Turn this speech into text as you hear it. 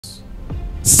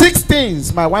6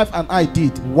 things my wife and I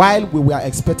did while we were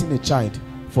expecting a child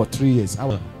for 3 years.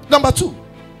 Number 2,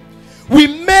 we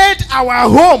made our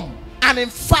home, and in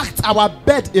fact our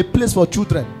bed, a place for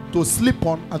children to sleep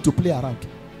on and to play around.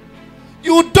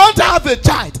 You don't have a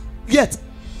child yet,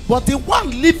 but the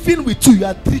one living with you, you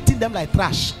are treating them like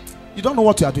trash. You don't know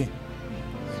what you are doing.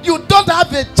 You don't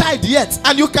have a child yet,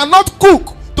 and you cannot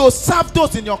cook to serve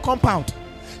those in your compound.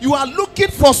 You are looking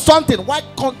for something. Why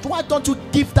don't you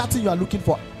give that thing you are looking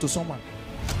for to someone?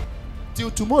 Till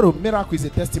tomorrow, miracle is a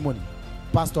testimony.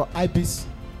 Pastor Ibe's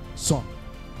son.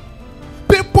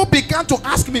 People began to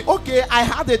ask me, okay, I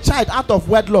had a child out of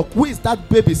wedlock. Who is that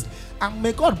baby? And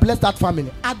may God bless that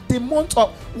family. At the month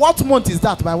of, what month is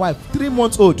that, my wife? 3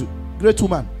 months old, great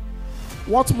woman.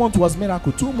 What month was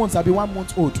miracle? 2 months, I'll be 1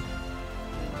 month old.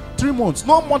 3 months.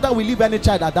 No mother will leave any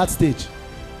child at that stage.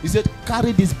 He said,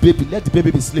 carry this baby, let the baby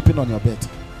be sleeping on your bed.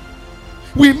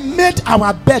 We made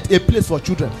our bed a place for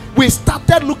children. We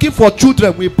started looking for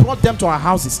children. We brought them to our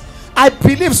houses. I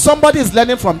believe somebody is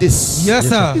learning from this. Yes,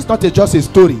 sir. It's not just a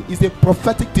story. It's a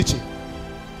prophetic teaching.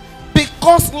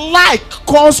 Because like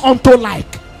calls unto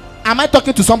like. Am I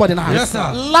talking to somebody now? Yes,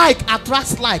 sir. Like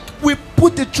attracts like. We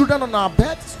put the children on our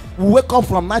beds. We wake up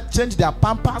from night, change their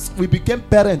pampers. We became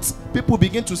parents. People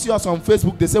begin to see us on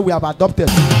Facebook. They say we have adopted.